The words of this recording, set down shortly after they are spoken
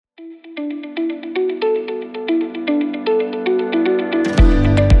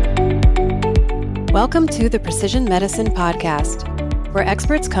Welcome to the Precision Medicine Podcast, where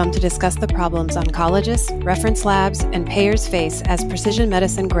experts come to discuss the problems oncologists, reference labs, and payers face as precision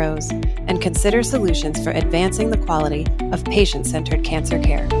medicine grows and consider solutions for advancing the quality of patient-centered cancer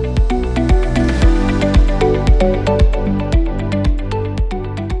care.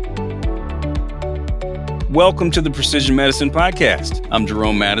 Welcome to the Precision Medicine Podcast. I'm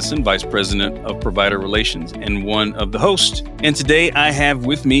Jerome Madison, Vice President of Provider Relations and one of the hosts. And today I have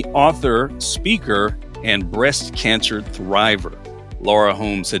with me author, speaker, and breast cancer thriver, Laura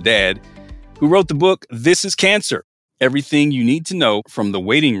Holmes Haddad, who wrote the book, This is Cancer, Everything You Need to Know from the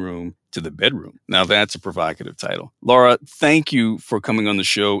Waiting Room to the Bedroom. Now that's a provocative title. Laura, thank you for coming on the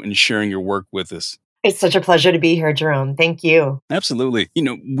show and sharing your work with us. It's such a pleasure to be here, Jerome. Thank you. Absolutely. You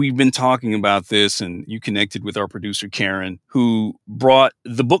know, we've been talking about this and you connected with our producer, Karen, who brought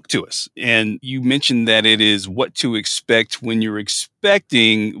the book to us. And you mentioned that it is what to expect when you're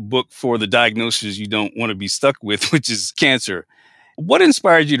expecting a book for the diagnosis you don't want to be stuck with, which is cancer. What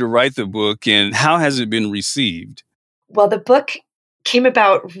inspired you to write the book and how has it been received? Well, the book came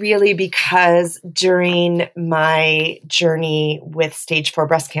about really because during my journey with stage 4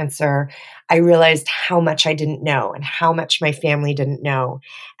 breast cancer, I realized how much I didn't know and how much my family didn't know.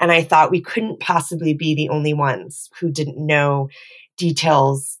 And I thought we couldn't possibly be the only ones who didn't know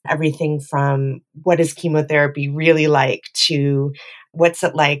details, everything from what is chemotherapy really like to what's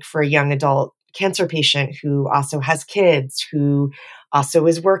it like for a young adult cancer patient who also has kids, who also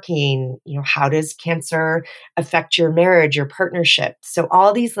is working, how does cancer affect your marriage, your partnership? So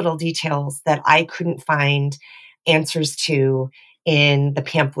all these little details that I couldn't find answers to in the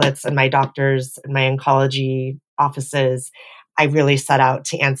pamphlets and my doctors and my oncology offices, I really set out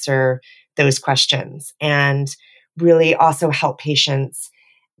to answer those questions and really also help patients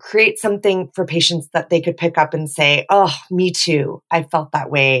create something for patients that they could pick up and say, oh, me too. I felt that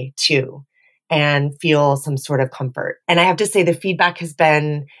way too, and feel some sort of comfort. And I have to say the feedback has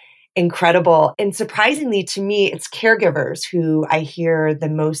been incredible. And surprisingly to me, it's caregivers who I hear the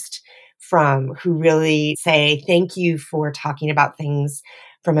most from, who really say, thank you for talking about things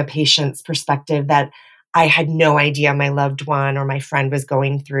from a patient's perspective that I had no idea my loved one or my friend was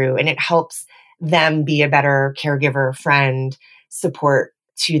going through. And it helps them be a better caregiver, friend, support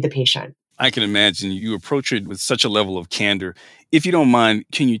to the patient. I can imagine you approach it with such a level of candor. If you don't mind,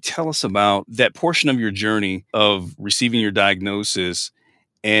 can you tell us about that portion of your journey of receiving your diagnosis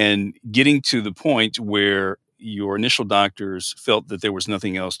and getting to the point where your initial doctors felt that there was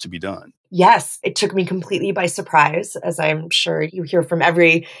nothing else to be done? Yes, it took me completely by surprise, as I'm sure you hear from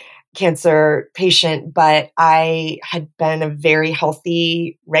every cancer patient, but I had been a very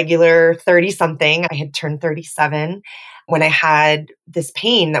healthy, regular 30-something. I had turned 37 when I had this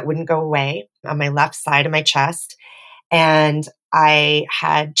pain that wouldn't go away on my left side of my chest. And I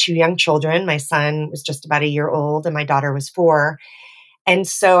had 2 young children. My son was just about a year old and my daughter was 4. And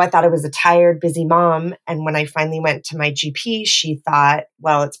so I thought I was a tired, busy mom. And when I finally went to my GP, she thought,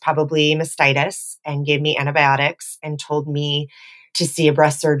 well, it's probably mastitis, and gave me antibiotics and told me to see a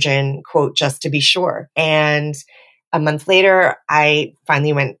breast surgeon, quote, just to be sure. And a month later, I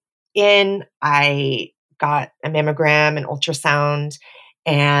finally went in. I got a mammogram, an ultrasound,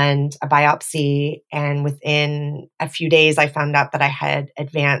 and a biopsy. And within a few days, I found out that I had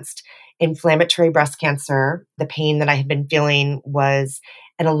advanced inflammatory breast cancer. The pain that I had been feeling was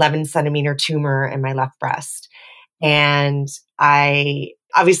an 11-centimeter tumor in my left breast. And I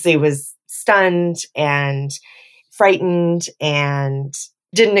obviously was stunned and frightened and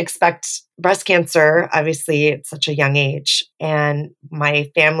didn't expect breast cancer, obviously, at such a young age. And my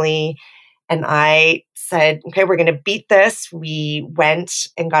family and I said, okay, we're going to beat this. We went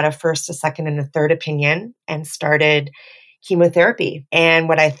and got a first, a second, and a third opinion and started chemotherapy. And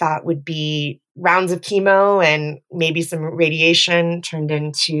what I thought would be rounds of chemo and maybe some radiation turned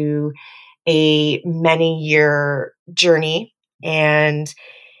into a many-year journey and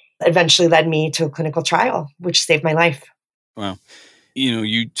eventually led me to a clinical trial, which saved my life. Wow. You know,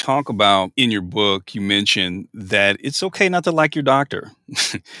 you talk about in your book, you mentioned that it's okay not to like your doctor.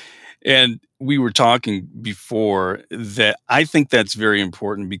 And we were talking before that I think that's very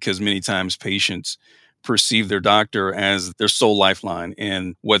important because many times patients perceive their doctor as their sole lifeline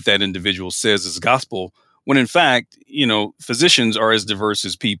and what that individual says is gospel, when in fact, physicians are as diverse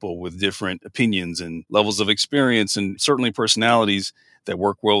as people with different opinions and levels of experience and certainly personalities that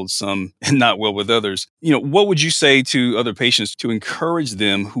work well with some and not well with others. What would you say to other patients to encourage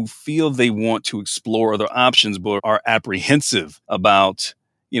them who feel they want to explore other options but are apprehensive about,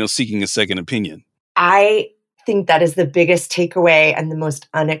 seeking a second opinion? I think that is the biggest takeaway and the most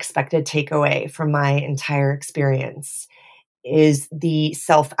unexpected takeaway from my entire experience is the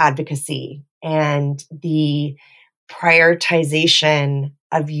self-advocacy and the prioritization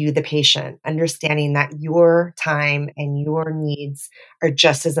of you, the patient, understanding that your time and your needs are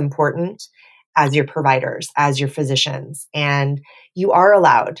just as important as your providers, as your physicians. And you are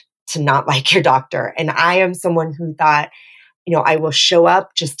allowed to not like your doctor. And I am someone who thought, I will show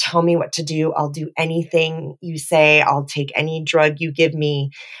up, just tell me what to do. I'll do anything you say. I'll take any drug you give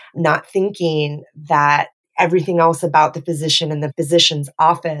me, not thinking that everything else about the physician and the physician's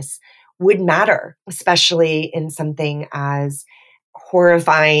office would matter, especially in something as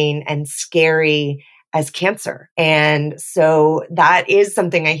horrifying and scary as cancer. And so that is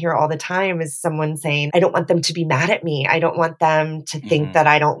something I hear all the time, is someone saying, I don't want them to be mad at me. I don't want them to think that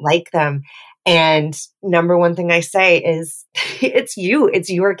I don't like them. And number one thing I say is, it's you, it's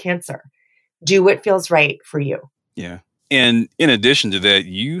your cancer. Do what feels right for you. Yeah. And in addition to that,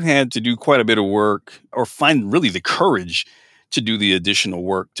 you had to do quite a bit of work, or find really the courage to do the additional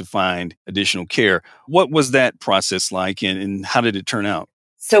work to find additional care. What was that process like, and how did it turn out?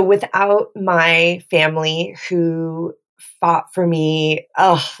 So without my family who fought for me,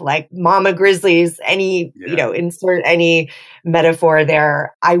 like mama grizzlies, insert any metaphor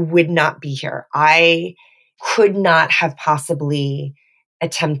there, I would not be here. I could not have possibly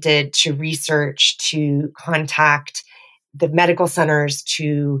attempted to research, to contact the medical centers,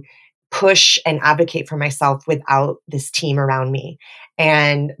 to push and advocate for myself without this team around me.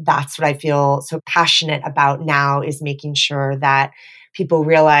 And that's what I feel so passionate about now, is making sure that people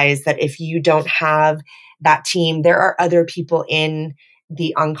realize that if you don't have that team, there are other people in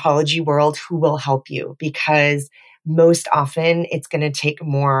the oncology world who will help you, because most often it's going to take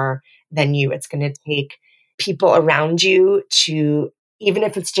more than you. It's going to take people around you to, even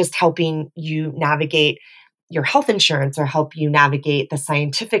if it's just helping you navigate your health insurance, or help you navigate the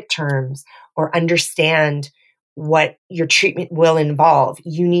scientific terms, or understand what your treatment will involve.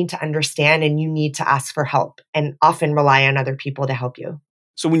 You need to understand, and you need to ask for help, and often rely on other people to help you.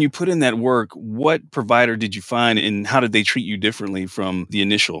 So when you put in that work, what provider did you find, and how did they treat you differently from the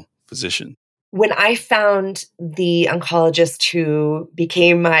initial physician? When I found the oncologist who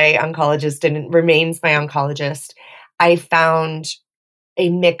became my oncologist and remains my oncologist, I found a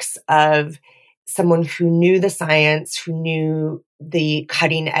mix of someone who knew the science, who knew the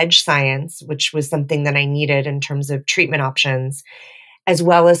cutting edge science, which was something that I needed in terms of treatment options, as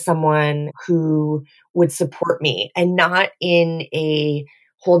well as someone who would support me, and not in a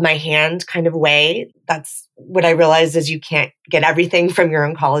hold my hand kind of way. That's what I realized, is you can't get everything from your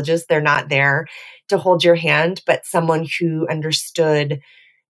oncologist. They're not there to hold your hand, but someone who understood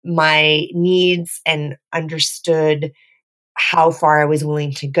my needs and understood how far I was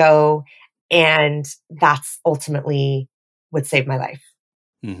willing to go. And that's ultimately what saved my life.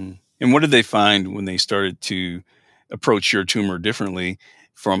 Mm-hmm. And what did they find when they started to approach your tumor differently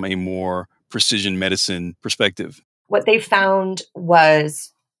from a more precision medicine perspective? What they found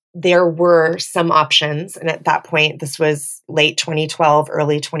was there were some options. And at that point, this was late 2012,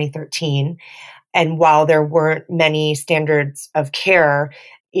 early 2013. And while there weren't many standards of care,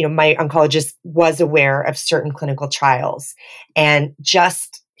 my oncologist was aware of certain clinical trials, and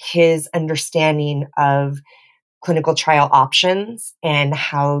just his understanding of clinical trial options and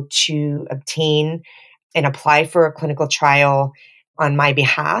how to obtain and apply for a clinical trial on my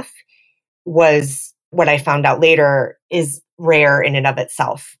behalf was, what I found out later, is rare in and of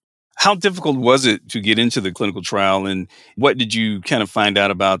itself. How difficult was it to get into the clinical trial, and what did you kind of find out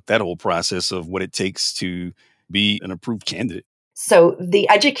about that whole process of what it takes to be an approved candidate? So the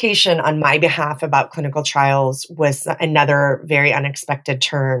education on my behalf about clinical trials was another very unexpected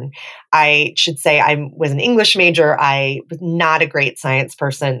turn. I should say I was an English major. I was not a great science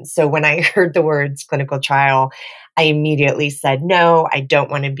person. So when I heard the words clinical trial, I immediately said, no, I don't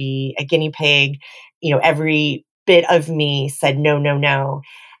want to be a guinea pig. Every bit of me said, no, no, no.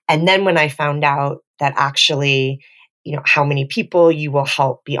 And then when I found out that actually, how many people you will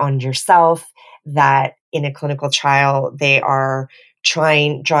help beyond yourself, that in a clinical trial, they are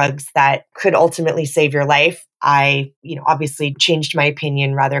trying drugs that could ultimately save your life, I, obviously changed my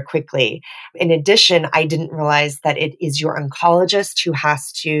opinion rather quickly. In addition, I didn't realize that it is your oncologist who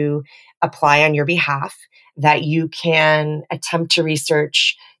has to apply on your behalf, that you can attempt to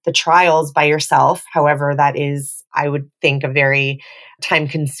research the trials by yourself. However, that is, I would think, a very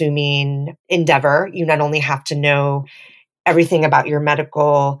time-consuming endeavor. You not only have to know everything about your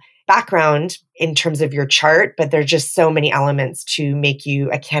medical background in terms of your chart, but there's just so many elements to make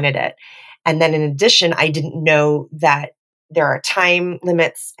you a candidate. And then in addition, I didn't know that there are time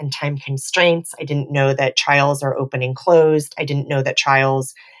limits and time constraints. I didn't know that trials are open and closed. I didn't know that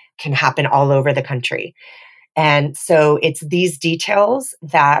trials can happen all over the country. And so it's these details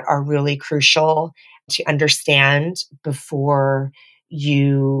that are really crucial to understand before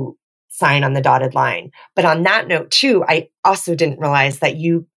you sign on the dotted line. But on that note, too, I also didn't realize that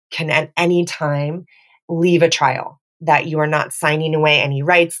you can at any time leave a trial, that you are not signing away any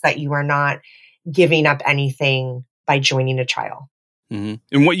rights, that you are not giving up anything by joining a trial. Mm-hmm.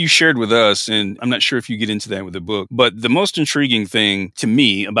 And what you shared with us, and I'm not sure if you get into that with the book, but the most intriguing thing to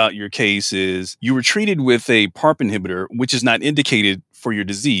me about your case is you were treated with a PARP inhibitor, which is not indicated for your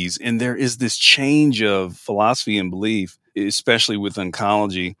disease. And there is this change of philosophy and belief, especially with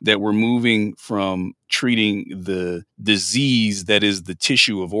oncology, that we're moving from treating the disease that is the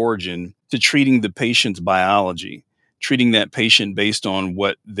tissue of origin to treating the patient's biology, treating that patient based on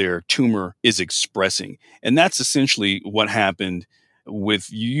what their tumor is expressing. And that's essentially what happened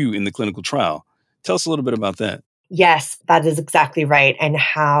with you in the clinical trial. Tell us a little bit about that. Yes, that is exactly right. And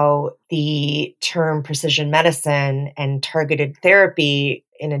how the term precision medicine and targeted therapy,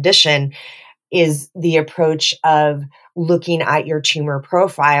 in addition, is the approach of looking at your tumor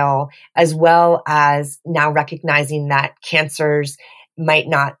profile, as well as now recognizing that cancers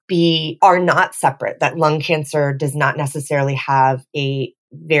are not separate, that lung cancer does not necessarily have a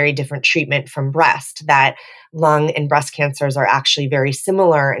very different treatment from breast, that lung and breast cancers are actually very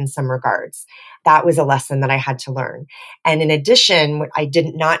similar in some regards. That was a lesson that I had to learn. And in addition, what I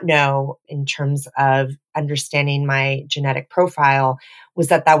did not know in terms of understanding my genetic profile was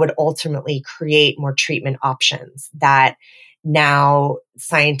that would ultimately create more treatment options, that now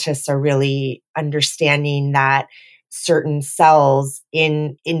scientists are really understanding that certain cells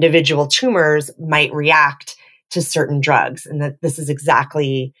in individual tumors might react to certain drugs. And that this is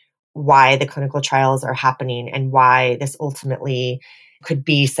exactly why the clinical trials are happening and why this ultimately could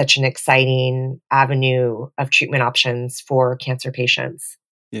be such an exciting avenue of treatment options for cancer patients.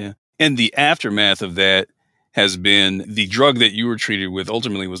 Yeah. And the aftermath of that has been the drug that you were treated with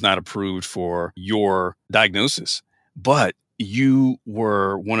ultimately was not approved for your diagnosis, but you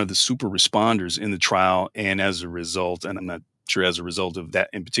were one of the super responders in the trial. And as a result, and I'm not sure as a result of that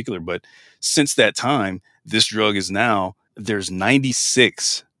in particular, but since that time, this drug is now, there's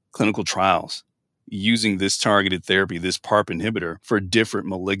 96 clinical trials using this targeted therapy, this PARP inhibitor for different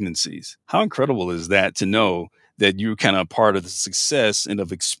malignancies. How incredible is that to know that you're kind of part of the success and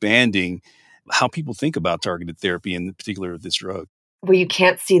of expanding how people think about targeted therapy, in particular of this drug? Well, you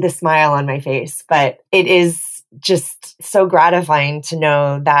can't see the smile on my face, but it is just so gratifying to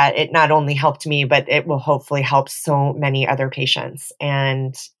know that it not only helped me, but it will hopefully help so many other patients.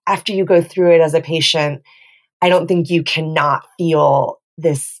 And after you go through it as a patient, I don't think you cannot feel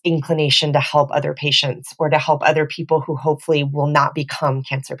this inclination to help other patients or to help other people who hopefully will not become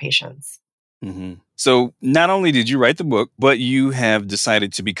cancer patients. Mm-hmm. So not only did you write the book, but you have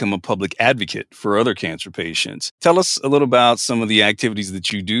decided to become a public advocate for other cancer patients. Tell us a little about some of the activities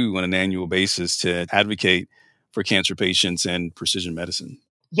that you do on an annual basis to advocate for cancer patients and precision medicine.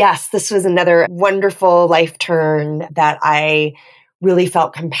 Yes, this was another wonderful life turn that I really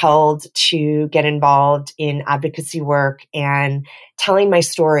felt compelled to get involved in advocacy work and telling my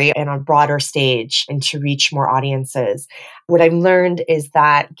story on a broader stage and to reach more audiences. What I've learned is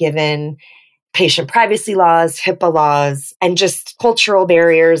that given patient privacy laws, HIPAA laws, and just cultural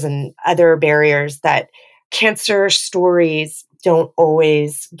barriers and other barriers, that cancer stories don't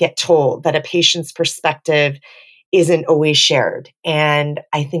always get told, that a patient's perspective isn't always shared. And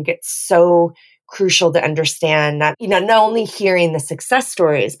I think it's so crucial to understand that, not only hearing the success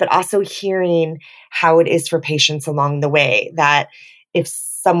stories, but also hearing how it is for patients along the way. That if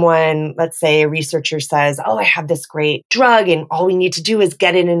someone, let's say a researcher says, oh, I have this great drug and all we need to do is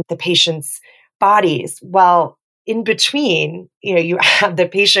get it in the patient's bodies. Well, in between, you have the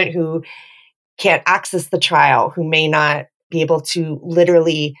patient who can't access the trial, who may not be able to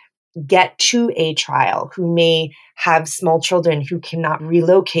literally get to a trial, who may have small children who cannot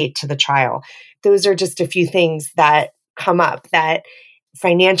relocate to the trial. Those are just a few things that come up, that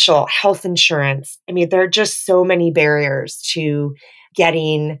financial, health insurance. There are just so many barriers to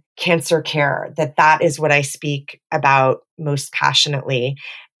getting cancer care that is what I speak about most passionately.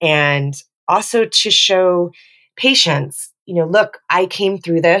 And also to show patients, look, I came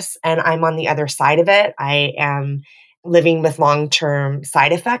through this and I'm on the other side of it. I am living with long-term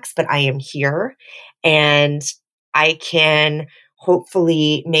side effects, but I am here and I can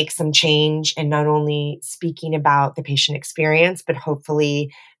hopefully make some change in not only speaking about the patient experience, but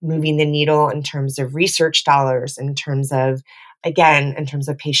hopefully moving the needle in terms of research dollars, in terms of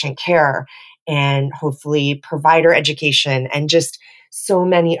patient care, and hopefully provider education, and just so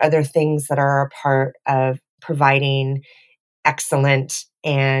many other things that are a part of providing excellent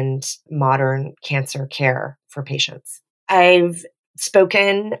and modern cancer care for patients. I've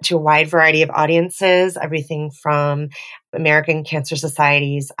spoken to a wide variety of audiences, everything from American Cancer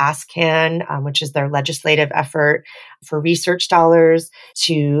Society's AskCan, which is their legislative effort for research dollars,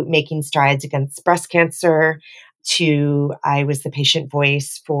 to Making Strides Against Breast Cancer, to I was the patient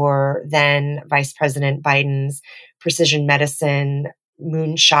voice for then Vice President Biden's Precision Medicine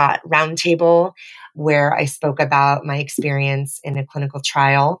Moonshot Roundtable, where I spoke about my experience in a clinical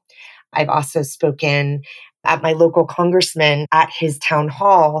trial. I've also spoken at my local congressman at his town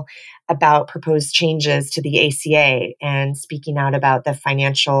hall about proposed changes to the ACA and speaking out about the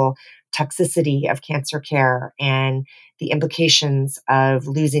financial toxicity of cancer care and the implications of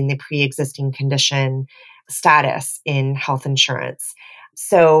losing the pre-existing condition status in health insurance.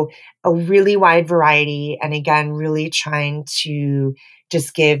 So a really wide variety. And again, really trying to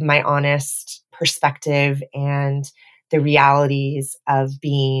just give my honest perspective and the realities of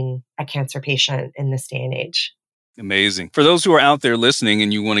being a cancer patient in this day and age. Amazing. For those who are out there listening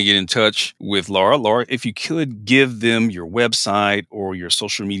and you want to get in touch with Laura, if you could give them your website or your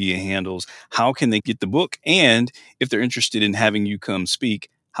social media handles, how can they get the book? And if they're interested in having you come speak,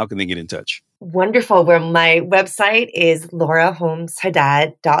 how can they get in touch? Wonderful. Well, my website is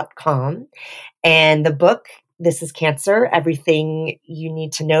lauraholmeshaddad.com. And the book, This is Cancer, Everything You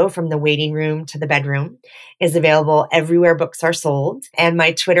Need to Know from the Waiting Room to the Bedroom, is available everywhere books are sold. And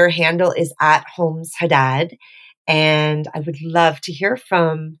my Twitter handle is @HolmesHaddad. And I would love to hear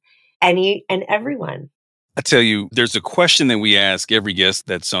from any and everyone. I tell you, there's a question that we ask every guest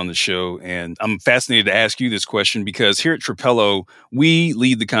that's on the show, and I'm fascinated to ask you this question because here at Trapelo, we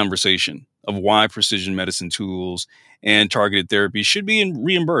lead the conversation of why precision medicine tools and targeted therapy should be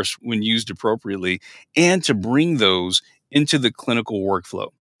reimbursed when used appropriately, and to bring those into the clinical workflow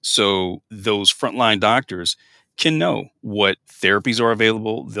so those frontline doctors can know what therapies are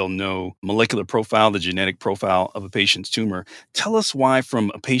available. They'll know molecular profile, the genetic profile of a patient's tumor. Tell us why,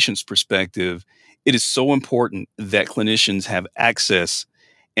 from a patient's perspective, it is so important that clinicians have access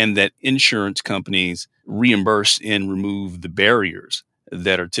and that insurance companies reimburse and remove the barriers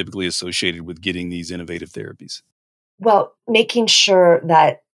that are typically associated with getting these innovative therapies. Well, making sure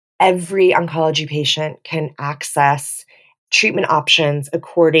that every oncology patient can access treatment options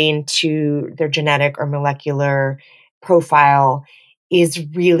according to their genetic or molecular profile is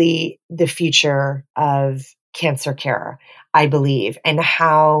really the future of cancer care, I believe, and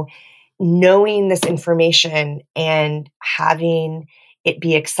how knowing this information and having it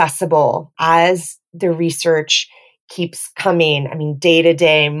be accessible as the research keeps coming. I mean, day to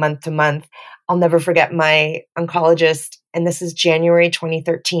day, month to month. I'll never forget my oncologist, and this is January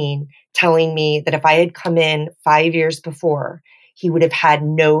 2013, telling me that if I had come in 5 years before, he would have had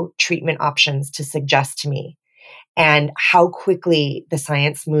no treatment options to suggest to me. And how quickly the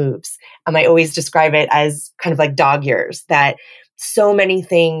science moves. I always describe it as kind of like dog years, that so many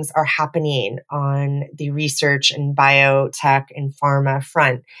things are happening on the research and biotech and pharma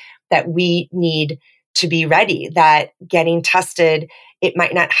front that we need to be ready, that getting tested, it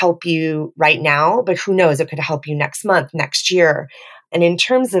might not help you right now, but who knows, it could help you next month, next year. And in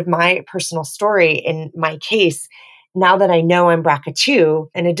terms of my personal story, in my case, now that I know I'm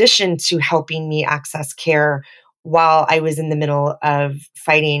BRCA2, in addition to helping me access care while I was in the middle of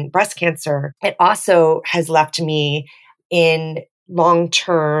fighting breast cancer, it also has left me in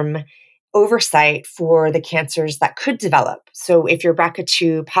long-term oversight for the cancers that could develop. So if you're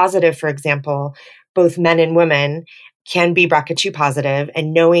BRCA2 positive, for example, both men and women can be BRCA2 positive,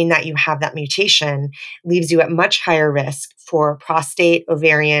 and knowing that you have that mutation leaves you at much higher risk for prostate,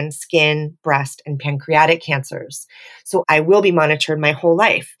 ovarian, skin, breast, and pancreatic cancers. So I will be monitored my whole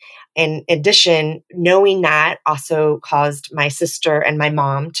life. In addition, knowing that also caused my sister and my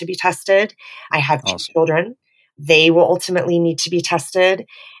mom to be tested. I have two children. They will ultimately need to be tested.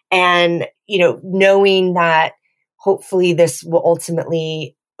 And, knowing that hopefully this will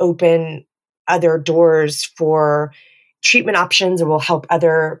ultimately open other doors for treatment options or will help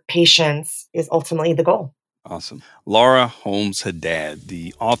other patients is ultimately the goal. Awesome. Laura Holmes Haddad,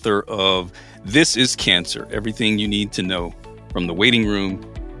 the author of This is Cancer, Everything You Need to Know from the Waiting Room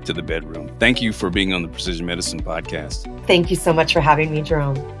to the Bedroom. Thank you for being on the Precision Medicine Podcast. Thank you so much for having me,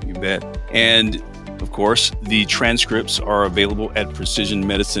 Jerome. You bet. And of course, the transcripts are available at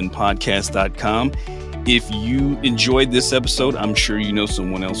precisionmedicinepodcast.com. If you enjoyed this episode, I'm sure you know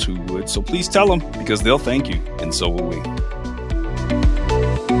someone else who would. So please tell them, because they'll thank you, and so will we.